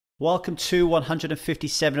Welcome to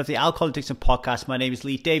 157 of the Alcohol Addiction Podcast. My name is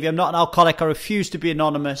Lee Davey. I'm not an alcoholic. I refuse to be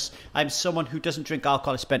anonymous. I'm someone who doesn't drink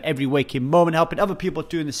alcohol. I spend every waking moment helping other people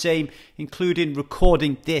doing the same, including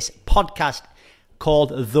recording this podcast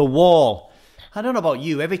called The Wall. I don't know about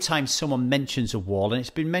you. Every time someone mentions a wall, and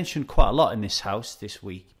it's been mentioned quite a lot in this house this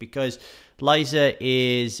week, because Liza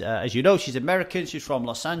is, as you know, she's American. She's from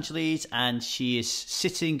Los Angeles, and she is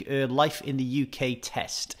sitting her life in the UK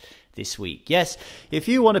test this week. Yes, if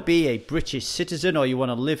you want to be a British citizen, or you want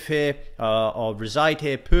to live here or reside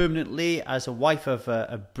here permanently as a wife of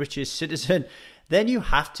a British citizen, then you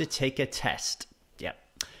have to take a test. Yeah,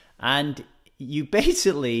 and you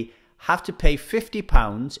basically have to pay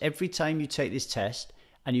 £50 every time you take this test,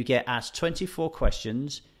 and you get asked 24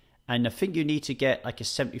 questions, and I think you need to get like a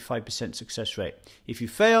 75% success rate. If you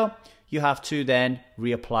fail, you have to then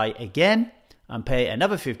reapply again and pay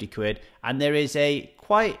another 50 quid, and there is a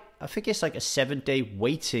I think it's like a 7-day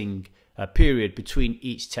waiting period between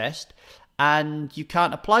each test, and you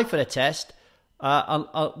can't apply for the test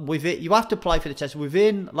with it. You have to apply for the test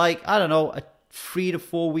within, like, I don't know, a 3 to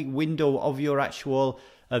 4 week window of your actual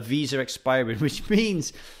visa expiring, which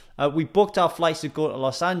means we booked our flights to go to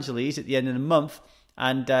Los Angeles at the end of the month,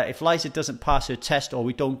 and if Liza doesn't pass her test, or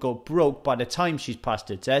we don't go broke by the time she's passed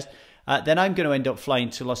her test, then I'm going to end up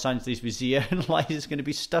flying to Los Angeles with Zia, and Liza's going to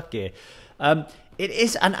be stuck here. It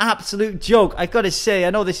is an absolute joke. I've got to say,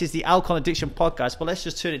 I know this is the Alcohol Addiction Podcast, but let's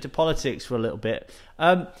just turn it to politics for a little bit.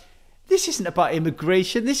 This isn't about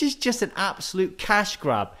immigration. This is just an absolute cash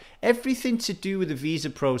grab. Everything to do with the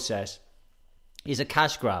visa process is a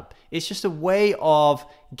cash grab. It's just a way of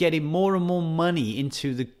getting more and more money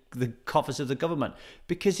into the coffers of the government,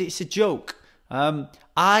 because it's a joke.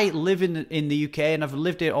 I live in the UK, and I've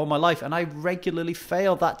lived here all my life, and I regularly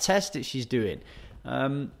fail that test that she's doing.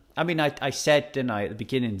 I mean, I said, didn't I, at the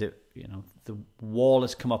beginning that, you know, the wall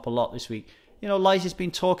has come up a lot this week. You know, Liza's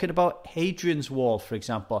been talking about Hadrian's Wall, for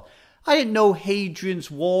example. I didn't know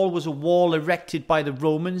Hadrian's Wall was a wall erected by the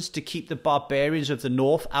Romans to keep the barbarians of the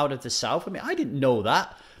north out of the south. I mean, I didn't know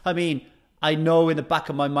that. I mean, I know in the back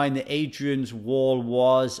of my mind that Hadrian's Wall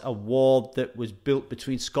was a wall that was built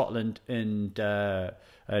between Scotland and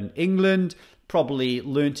England. Probably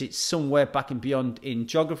learnt it somewhere back and beyond in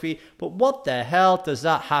geography. But what the hell does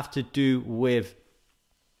that have to do with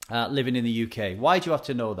living in the UK? Why do you have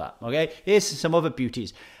to know that? Okay, here's some other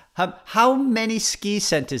beauties. How many ski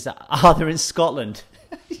centres are there in Scotland?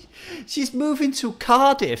 She's moving to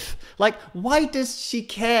Cardiff. Like, why does she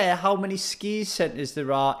care how many ski centres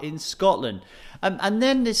there are in Scotland? And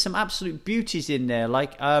then there's some absolute beauties in there,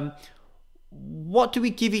 like what do we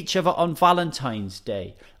give each other on Valentine's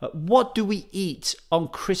Day? What do we eat on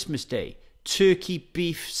Christmas Day? Turkey,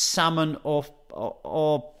 beef, salmon,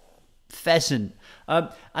 or pheasant.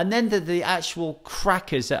 And then the actual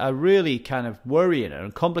crackers that are really kind of worrying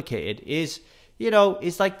and complicated is, you know,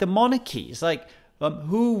 it's like the monarchy. It's like,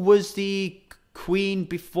 who was the queen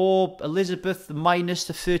before Elizabeth minus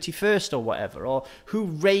the 31st or whatever? Or who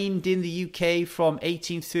reigned in the UK from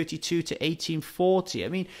 1832 to 1840? I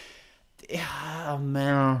mean, oh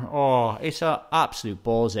man, it's an absolute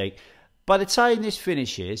balls ache. By the time this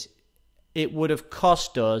finishes, it would have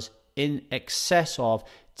cost us in excess of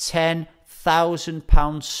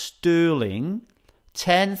 £10,000 sterling,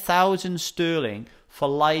 10,000 sterling for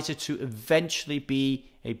Liza to eventually be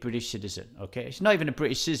a British citizen. Okay, it's not even a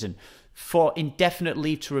British citizen, for indefinite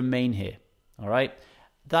leave to remain here. All right,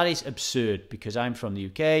 that is absurd, because I'm from the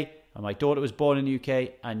UK and my daughter was born in the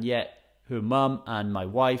UK, and yet her mum and my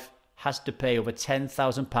wife has to pay over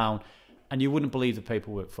 £10,000, and you wouldn't believe the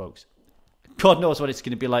paperwork, folks. God knows what it's going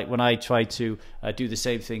to be like when I try to do the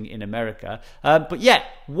same thing in America. But yeah,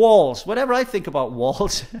 walls. Whenever I think about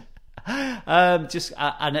walls, and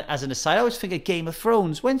as an aside, I always think of Game of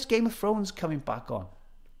Thrones. When's Game of Thrones coming back on?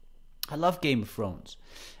 I love Game of Thrones.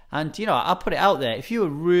 And, you know, I'll put it out there. If you are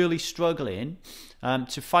really struggling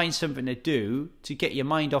to find something to do to get your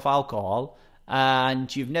mind off alcohol,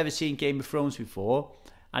 and you've never seen Game of Thrones before,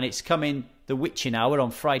 and it's coming the witching hour on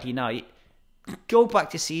Friday night, go back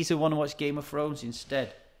to season 1 and watch Game of Thrones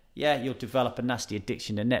instead. Yeah, you'll develop a nasty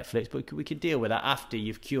addiction to Netflix, but we can deal with that after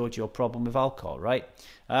you've cured your problem with alcohol, right?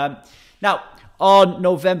 Now, on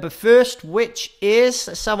November 1st, which is,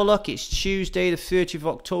 let's have a look, it's Tuesday the 30th of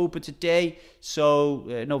October today, so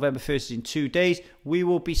November 1st is in 2 days, we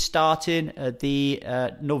will be starting the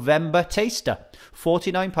November Taster.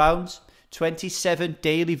 £49, 27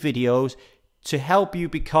 daily videos to help you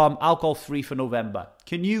become alcohol-free for November.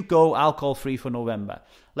 Can you go alcohol-free for November?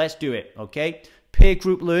 Let's do it, okay? Peer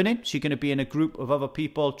group learning, so you're going to be in a group of other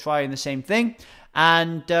people trying the same thing,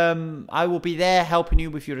 and I will be there helping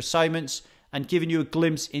you with your assignments, and giving you a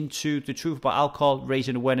glimpse into the truth about alcohol,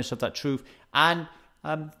 raising awareness of that truth, and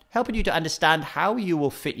helping you to understand how you will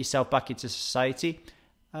fit yourself back into society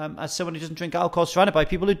as someone who doesn't drink alcohol, surrounded by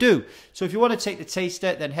people who do. So if you want to take the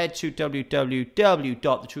taster, then head to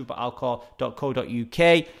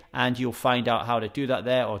www.thetruthaboutalcohol.co.uk and you'll find out how to do that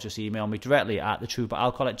there, or just email me directly at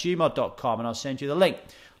thetruthaboutalcohol@gmail.com and I'll send you the link.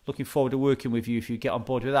 Looking forward to working with you if you get on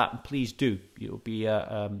board with that, and please do. It'll be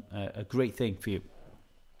a great thing for you.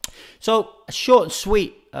 So, a short and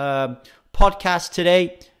sweet podcast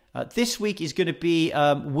today. This week is going to be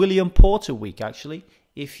William Porter week, actually.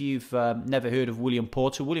 If you've never heard of William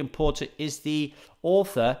Porter is the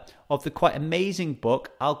author of the quite amazing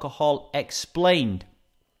book, Alcohol Explained.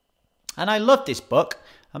 And I love this book.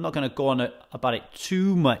 I'm not going to go on about it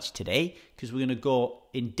too much today because we're going to go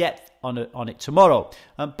in depth on it tomorrow.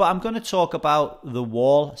 But I'm going to talk about the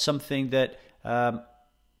wall, something that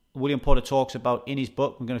William Porter talks about in his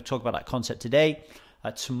book. We're going to talk about that concept today.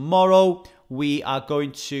 Tomorrow, we are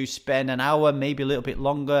going to spend an hour, maybe a little bit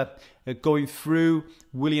longer, going through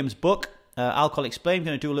William's book, Alcohol Explained. I'm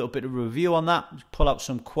going to do a little bit of a review on that, pull out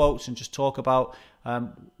some quotes and just talk about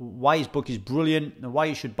why his book is brilliant and why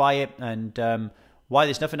you should buy it, and why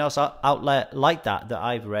there's nothing else out there like that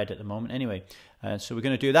I've read at the moment anyway. So we're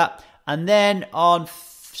going to do that. And then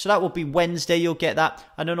so that will be Wednesday, you'll get that.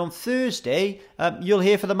 And then on Thursday, you'll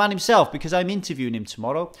hear from the man himself, because I'm interviewing him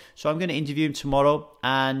tomorrow. So I'm going to interview him tomorrow,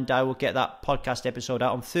 and I will get that podcast episode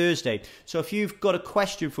out on Thursday. So if you've got a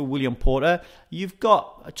question for William Porter, you've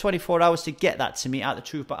got 24 hours to get that to me at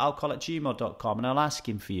thetruthaboutalcohol@gmail.com, and I'll ask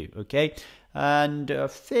him for you, okay? And I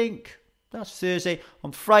think that's Thursday.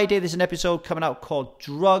 On Friday, there's an episode coming out called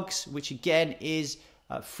Drugs, which again is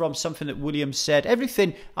from something that William said.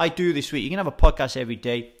 Everything I do this week, you can have a podcast every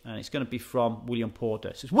day, and it's going to be from William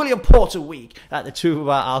Porter. So it's William Porter week at the Truth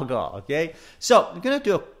About Alcohol, okay? So I'm going to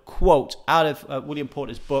do a quote out of William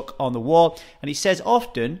Porter's book on the wall, and he says,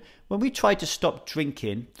 often when we try to stop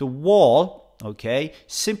drinking, the wall, okay,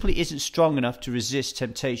 simply isn't strong enough to resist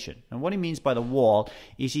temptation. And what he means by the wall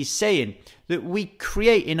is he's saying that we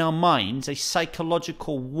create in our minds a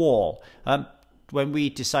psychological wall when we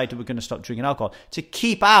decide that we're going to stop drinking alcohol, to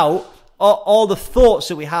keep out all the thoughts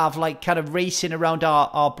that we have, like kind of racing around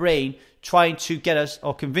our brain, trying to get us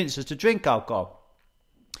or convince us to drink alcohol.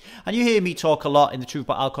 And you hear me talk a lot in The Truth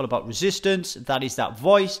About Alcohol about resistance. That is that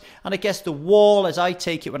voice. And I guess the wall, as I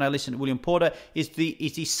take it when I listen to William Porter, is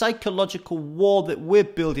the psychological wall that we're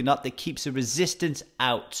building up that keeps the resistance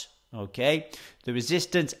out. Okay, the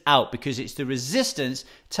resistance out, because it's the resistance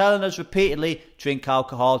telling us repeatedly, drink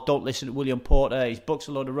alcohol, don't listen to William Porter, his book's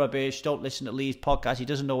a load of rubbish, don't listen to Lee's podcast, he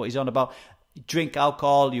doesn't know what he's on about, drink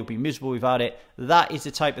alcohol, you'll be miserable without it. That is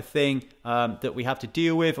the type of thing that we have to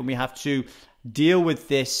deal with, and we have to deal with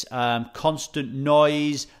this constant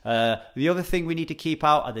noise. The other thing we need to keep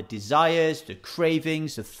out are the desires, the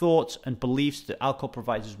cravings, the thoughts and beliefs that alcohol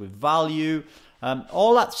provides us with value.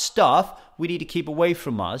 All that stuff we need to keep away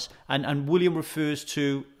from us, and William refers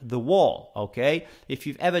to the wall, okay? If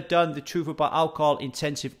you've ever done the Truth About Alcohol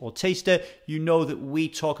intensive or taster, you know that we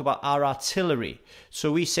talk about our artillery.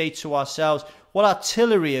 So we say to ourselves, what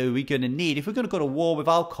artillery are we going to need? If we're going to go to war with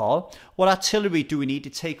alcohol, what artillery do we need to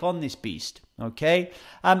take on this beast, okay?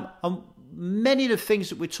 And many of the things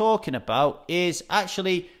that we're talking about is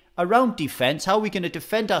actually around defense. How are we going to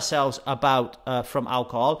defend ourselves from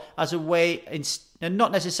alcohol as a way, and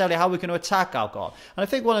not necessarily how we're going to attack alcohol. And I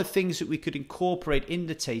think one of the things that we could incorporate in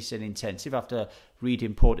the Taste and Intensive after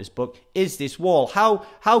reading Porter's book is this wall.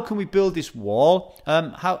 How can we build this wall?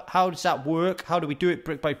 How does that work? How do we do it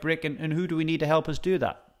brick by brick? And who do we need to help us do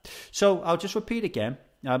that? So I'll just repeat again.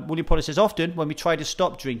 William Porter says, often when we try to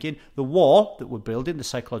stop drinking, the wall that we're building, the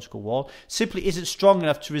psychological wall, simply isn't strong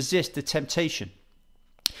enough to resist the temptation.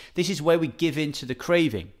 This is where we give in to the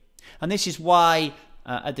craving. And this is why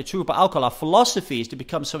at the Truth About Alcohol, our philosophy is to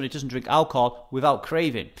become someone who doesn't drink alcohol without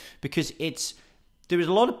craving. Because there is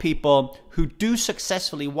a lot of people who do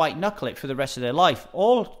successfully white knuckle it for the rest of their life,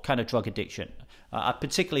 all kind of drug addiction. I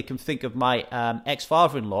particularly can think of my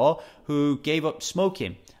ex-father-in-law who gave up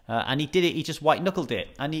smoking. And he did it, he just white knuckled it.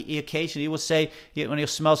 And he occasionally will say, when he'll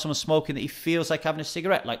smell someone smoking, that he feels like having a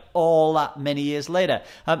cigarette, like all that many years later.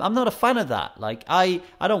 I'm not a fan of that. Like, I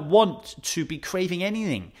don't want to be craving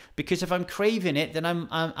anything, because if I'm craving it, then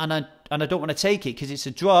I don't want to take it because it's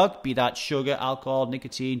a drug, be that sugar, alcohol,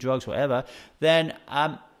 nicotine, drugs, whatever, then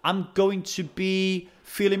I'm going to be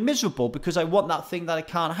feeling miserable because I want that thing that I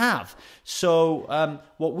can't have. So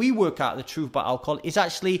what we work out, the truth about alcohol, is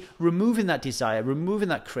actually removing that desire, removing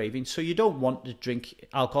that craving, so you don't want to drink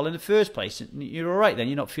alcohol in the first place. And you're all right then,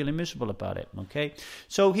 you're not feeling miserable about it, okay?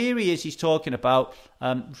 So here he is, he's talking about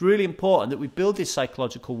it's really important that we build this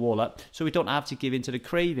psychological wall up so we don't have to give in to the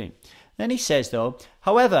craving. Then he says, though,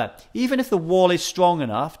 however, even if the wall is strong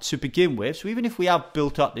enough to begin with, so even if we have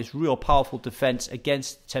built up this real powerful defense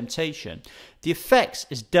against temptation, the effects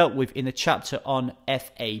is dealt with in the chapter on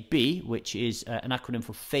FAB, which is an acronym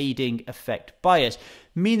for fading effect bias,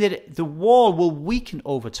 mean that the wall will weaken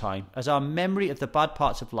over time as our memory of the bad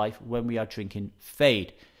parts of life when we are drinking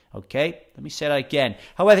fade. Okay, let me say that again.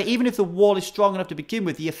 However, even if the wall is strong enough to begin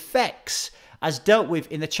with, the effects as dealt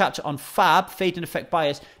with in the chapter on FAB, fade and effect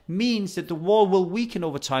bias, means that the wall will weaken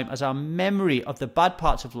over time as our memory of the bad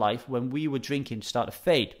parts of life when we were drinking start to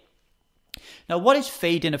fade. Now, what is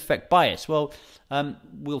fade and effect bias? Well,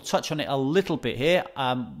 we'll touch on it a little bit here.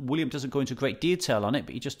 William doesn't go into great detail on it,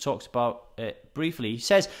 but he just talks about it briefly. He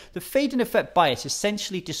says, the fade and effect bias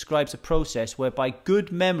essentially describes a process whereby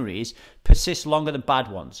good memories persist longer than bad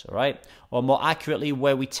ones, all right? Or more accurately,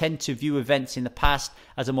 where we tend to view events in the past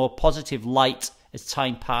as a more positive light as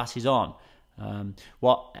time passes on.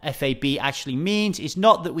 What FAB actually means is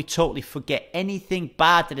not that we totally forget anything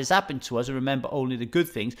bad that has happened to us and remember only the good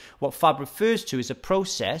things. What FAB refers to is a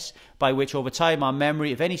process by which over time our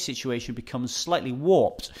memory of any situation becomes slightly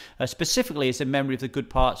warped, specifically as the memory of the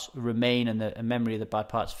good parts remain and the memory of the bad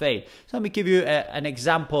parts fade. So let me give you an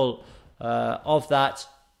example of that.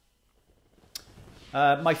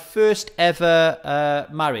 My first ever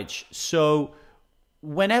marriage. So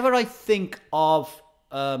whenever I think of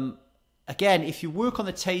again, if you work on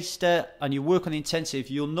the taster and you work on the intensive,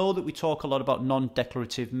 you'll know that we talk a lot about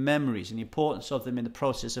non-declarative memories and the importance of them in the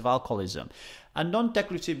process of alcoholism. And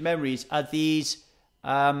non-declarative memories are these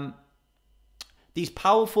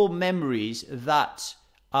powerful memories that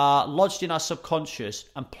are lodged in our subconscious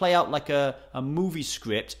and play out like a movie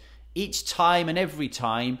script each time and every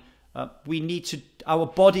time. Our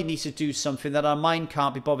body needs to do something that our mind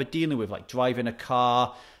can't be bothered dealing with, like driving a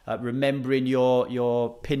car, remembering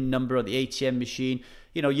your PIN number on the ATM machine.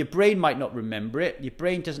 You know, your brain might not remember it. Your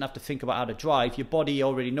brain doesn't have to think about how to drive. Your body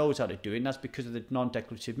already knows how to do it, and that's because of the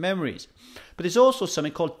non-declarative memories. But there's also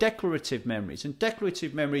something called declarative memories. And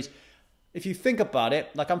declarative memories, if you think about it,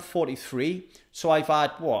 like I'm 43, so I've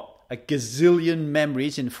had, a gazillion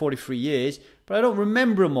memories in 43 years, but I don't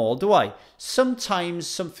remember them all, do I? Sometimes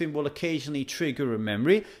something will occasionally trigger a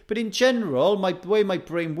memory, but in general, the way my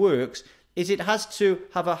brain works is it has to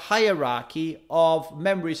have a hierarchy of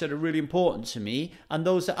memories that are really important to me and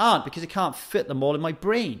those that aren't, because I can't fit them all in my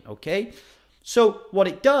brain, okay? So what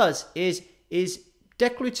it does is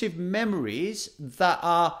declarative memories that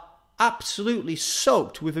are absolutely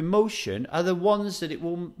soaked with emotion are the ones that it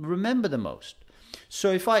will remember the most.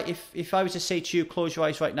 So if I was to say to you, close your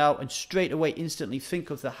eyes right now and straight away instantly think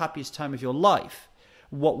of the happiest time of your life,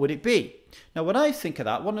 what would it be? Now, when I think of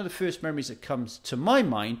that, one of the first memories that comes to my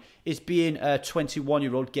mind is being a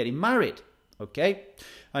 21-year-old getting married, okay?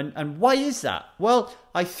 And why is that? Well,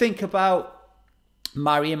 I think about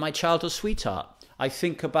marrying my childhood sweetheart. I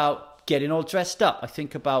think about getting all dressed up. I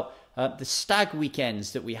think about the stag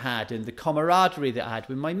weekends that we had and the camaraderie that I had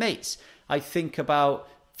with my mates. I think about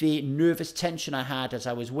the nervous tension I had as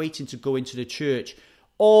I was waiting to go into the church.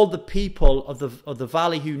 All the people of the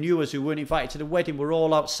valley who knew us, who weren't invited to the wedding, were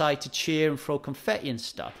all outside to cheer and throw confetti and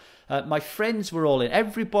stuff. My friends were all in.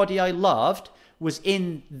 Everybody I loved was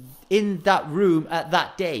in that room at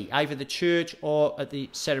that day, either the church or at the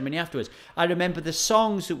ceremony afterwards. I remember the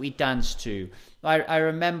songs that we danced to. I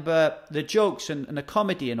remember the jokes and the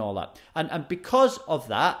comedy and all that. And because of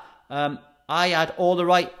that, I had all the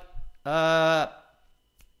right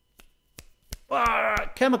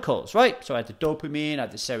chemicals, right? So I had the dopamine, I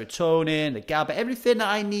had the serotonin, the GABA, everything that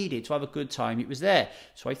I needed to have a good time, it was there.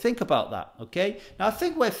 So I think about that, okay? Now I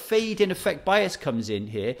think where fade and effect bias comes in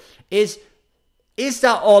here is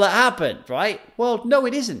that all that happened, right? Well, no,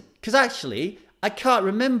 it isn't. Because actually, I can't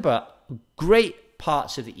remember great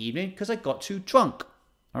parts of the evening because I got too drunk,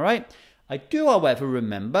 all right? I do, however,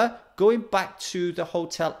 remember going back to the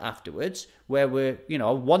hotel afterwards where we're,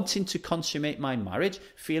 wanting to consummate my marriage,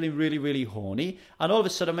 feeling really, really horny. And all of a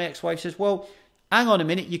sudden my ex-wife says, well, hang on a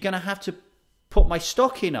minute, you're going to have to put my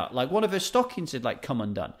stocking up. Like one of her stockings had come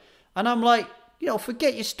undone. And I'm like,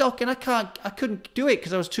 forget your stocking. I couldn't do it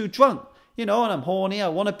because I was too drunk, and I'm horny. I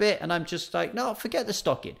want a bit. And I'm just like, no, forget the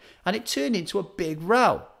stocking. And it turned into a big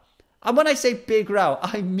row. And when I say big row,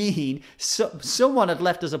 I mean someone had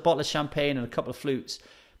left us a bottle of champagne and a couple of flutes.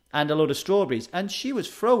 and a load of strawberries, and she was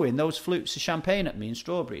throwing those flutes of champagne at me and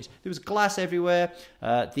strawberries. There was glass everywhere.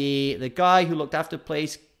 The guy who looked after the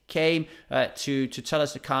place came to tell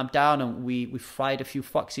us to calm down, and we fired a few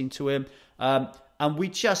fucks into him, and we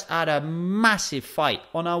just had a massive fight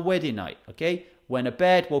on our wedding night. Okay, went to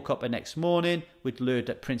bed, woke up the next morning, we'd learned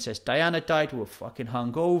that Princess Diana died. We were fucking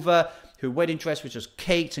hungover. Her wedding dress was just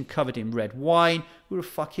caked and covered in red wine. We were a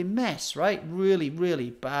fucking mess, right? Really,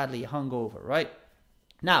 really badly hungover, right?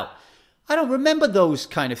 Now, I don't remember those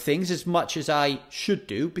kind of things as much as I should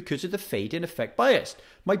do because of the fade-in effect bias.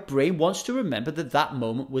 My brain wants to remember that that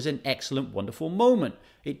moment was an excellent, wonderful moment.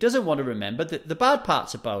 It doesn't want to remember the bad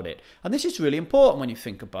parts about it. And this is really important when you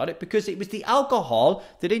think about it, because it was the alcohol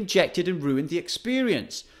that injected and ruined the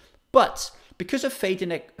experience. But because of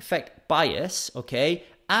fade-in effect bias, okay,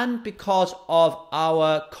 and because of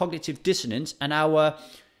our cognitive dissonance and our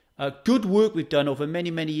good work we've done over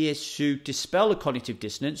many, many years to dispel the cognitive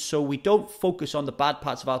dissonance, so we don't focus on the bad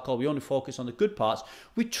parts of alcohol, we only focus on the good parts.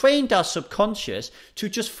 We trained our subconscious to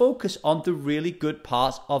just focus on the really good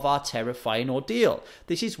parts of our terrifying ordeal.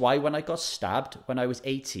 This is why when I got stabbed when I was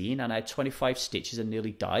 18 and I had 25 stitches and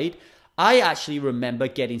nearly died, I actually remember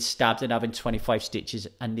getting stabbed and having 25 stitches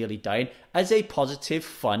and nearly dying as a positive,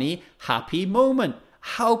 funny, happy moment.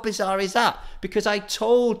 How bizarre is that? Because I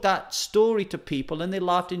told that story to people and they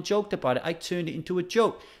laughed and joked about it. I turned it into a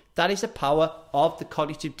joke. That is the power of the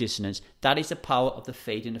cognitive dissonance. That is the power of the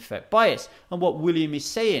fade-in effect bias. And what William is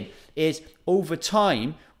saying is, over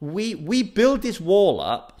time, we build this wall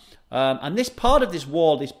up, and this part of this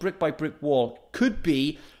wall, this brick by brick wall, could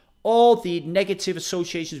be all the negative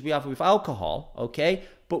associations we have with alcohol, okay?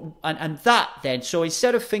 But and that then, so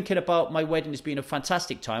instead of thinking about my wedding as being a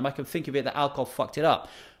fantastic time, I can think of it that alcohol fucked it up.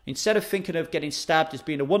 Instead of thinking of getting stabbed as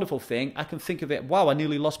being a wonderful thing, I can think of it, wow, I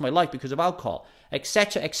nearly lost my life because of alcohol,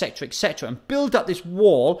 etc., etc., etc., and build up this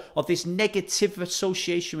wall of this negative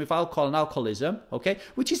association with alcohol and alcoholism, okay,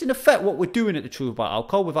 which is in effect what we're doing at The Truth About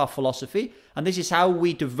Alcohol with our philosophy, and this is how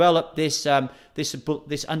we develop this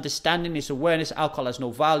this understanding, this awareness. Alcohol has no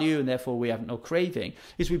value, and therefore we have no craving.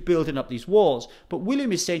 Is we're building up these walls. But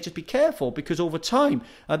William is saying just be careful, because over time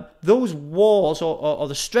those walls or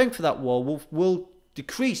the strength of that wall will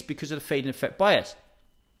decrease because of the fade-in effect bias.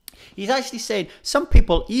 He's actually saying some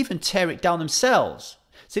people even tear it down themselves.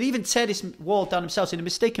 So they even tear this wall down themselves in a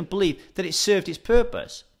mistaken belief that it served its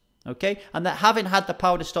purpose. Okay? And that having had the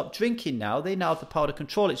power to stop drinking now, they now have the power to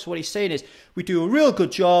control it. So what he's saying is, we do a real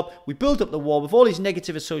good job, we build up the wall with all these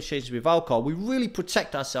negative associations with alcohol, we really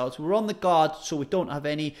protect ourselves, we're on the guard so we don't have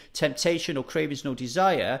any temptation or cravings, no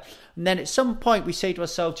desire. And then at some point we say to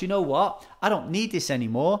ourselves, you know what? I don't need this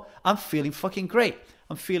anymore. I'm feeling fucking great.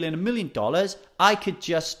 I'm feeling $1 million. I could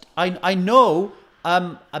just, I know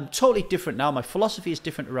I'm totally different now. My philosophy is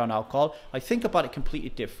different around alcohol. I think about it completely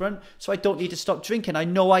different. So I don't need to stop drinking. I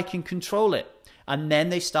know I can control it. And then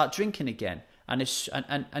they start drinking again.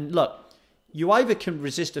 And look, you either can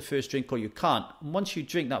resist the first drink or you can't. And once you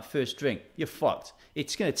drink that first drink, you're fucked.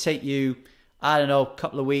 It's going to take you, I don't know, a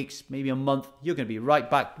couple of weeks, maybe a month. You're going to be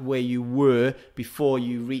right back where you were before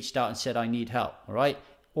you reached out and said, I need help. All right?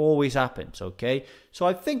 Always happens, okay? So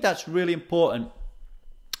I think that's really important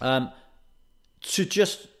to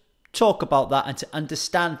just talk about that and to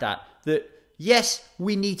understand that yes,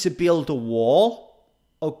 we need to build a wall,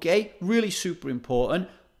 okay? Really super important.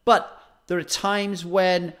 But there are times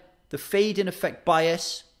when the fade-in effect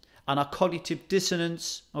bias and our cognitive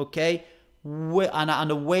dissonance, okay, and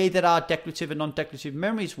the way that our declarative and non-declarative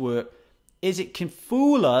memories work is it can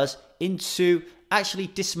fool us into actually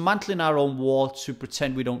dismantling our own wall to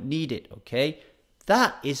pretend we don't need it, okay?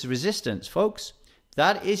 That is resistance, folks.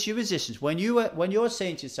 That is your resistance. When you're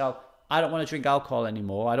saying to yourself, I don't want to drink alcohol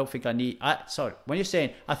anymore, I don't think I need, when you're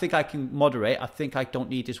saying, I think I can moderate, I think I don't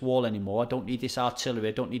need this wall anymore, I don't need this artillery,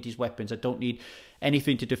 I don't need these weapons, I don't need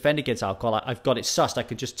anything to defend against alcohol, I've got it sussed, I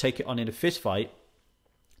could just take it on in a fist fight.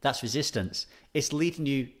 That's resistance. It's leading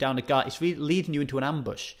you down a guard. It's leading you into an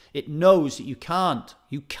ambush. It knows that you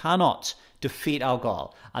cannot defeat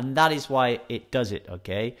alcohol. And that is why it does it,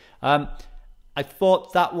 okay? I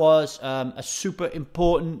thought that was a super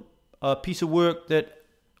important piece of work that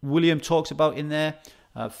William talks about in there.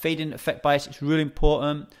 Fade-in effect bias, it's really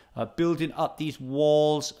important. Building up these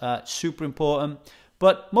walls, super important.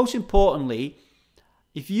 But most importantly,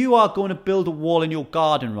 if you are going to build a wall in your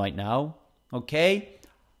garden right now, okay,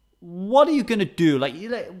 what are you going to do? Are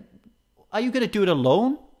you going to do it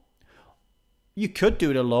alone? You could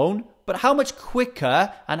do it alone, but how much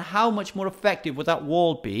quicker and how much more effective would that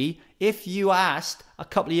wall be if you asked a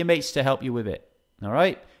couple of your mates to help you with it? All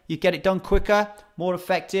right? You get it done quicker, more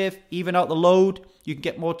effective, even out the load. You can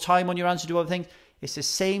get more time on your hands to do other things. It's the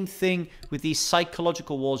same thing with these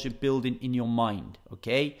psychological walls you're building in your mind,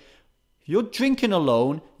 okay? You're drinking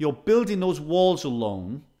alone, you're building those walls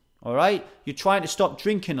alone, all right? You're trying to stop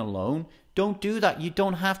drinking alone. Don't do that. You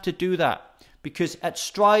don't have to do that. Because at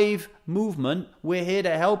Strive Movement, we're here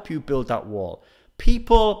to help you build that wall.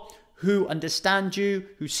 People who understand you,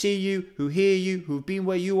 who see you, who hear you, who've been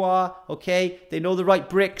where you are, okay? They know the right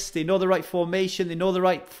bricks, they know the right formation, they know the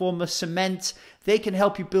right form of cement. They can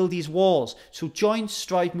help you build these walls. So join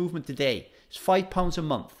Strive Movement today. It's £5 a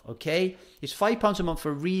month, okay? It's £5 a month for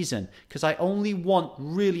a reason, because I only want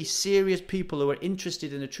really serious people who are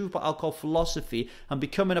interested in the Truth About Alcohol philosophy and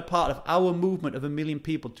becoming a part of our movement of 1 million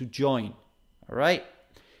people to join, all right?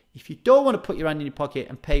 If you don't want to put your hand in your pocket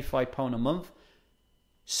and pay £5 a month,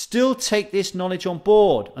 still take this knowledge on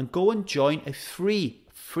board and go and join a free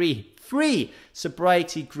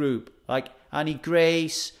sobriety group like Annie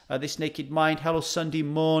Grace, This Naked Mind, Hello Sunday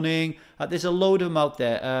Morning. There's a load of them out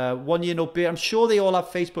there. 1 Year No Beer. I'm sure they all have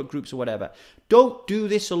Facebook groups or whatever. Don't do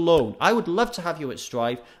this alone. I would love to have you at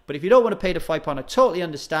Strive, but if you don't want to pay the £5, I totally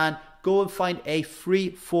understand. Go and find a free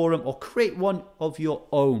forum or create one of your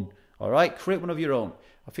own. All right? Create one of your own.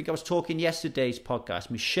 I think I was talking yesterday's podcast.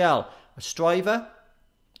 Michelle, a Striver,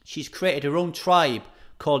 she's created her own tribe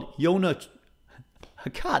called Yona. I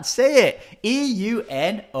can't say it.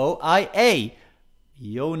 EUNOIA.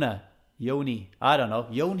 Yoni. I don't know.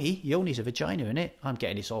 Yoni's a vagina, isn't it? I'm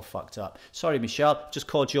getting this all fucked up. Sorry, Michelle. Just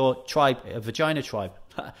called your tribe a vagina tribe.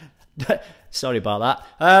 Sorry about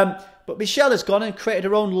that. But Michelle has gone and created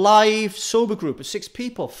her own live sober group of 6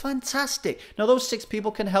 people. Fantastic. Now, those 6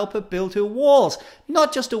 people can help her build her walls.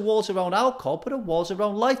 Not just her walls around alcohol, but her walls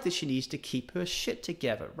around life that she needs to keep her shit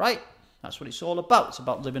together, right? That's what it's all about. It's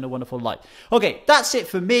about living a wonderful life. Okay, that's it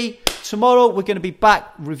for me. Tomorrow, we're going to be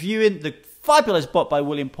back reviewing the fabulous book by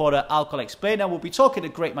William Porter, Alcohol Explained. And we'll be talking to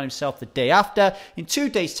the great man himself the day after. In 2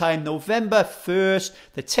 days' time, November 1st,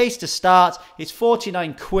 the taster starts. It's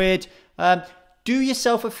 49 quid. Do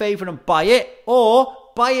yourself a favour and buy it, or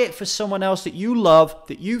buy it for someone else that you love,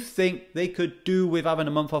 that you think they could do with having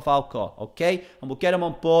a month off alcohol, okay? And we'll get them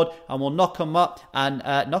on board and we'll knock them up. And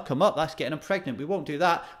knock them up, that's getting them pregnant. We won't do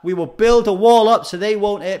that. We will build a wall up so they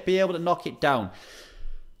won't be able to knock it down.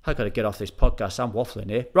 I've got to get off this podcast. I'm waffling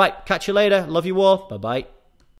here. Right, catch you later. Love you all. Bye-bye.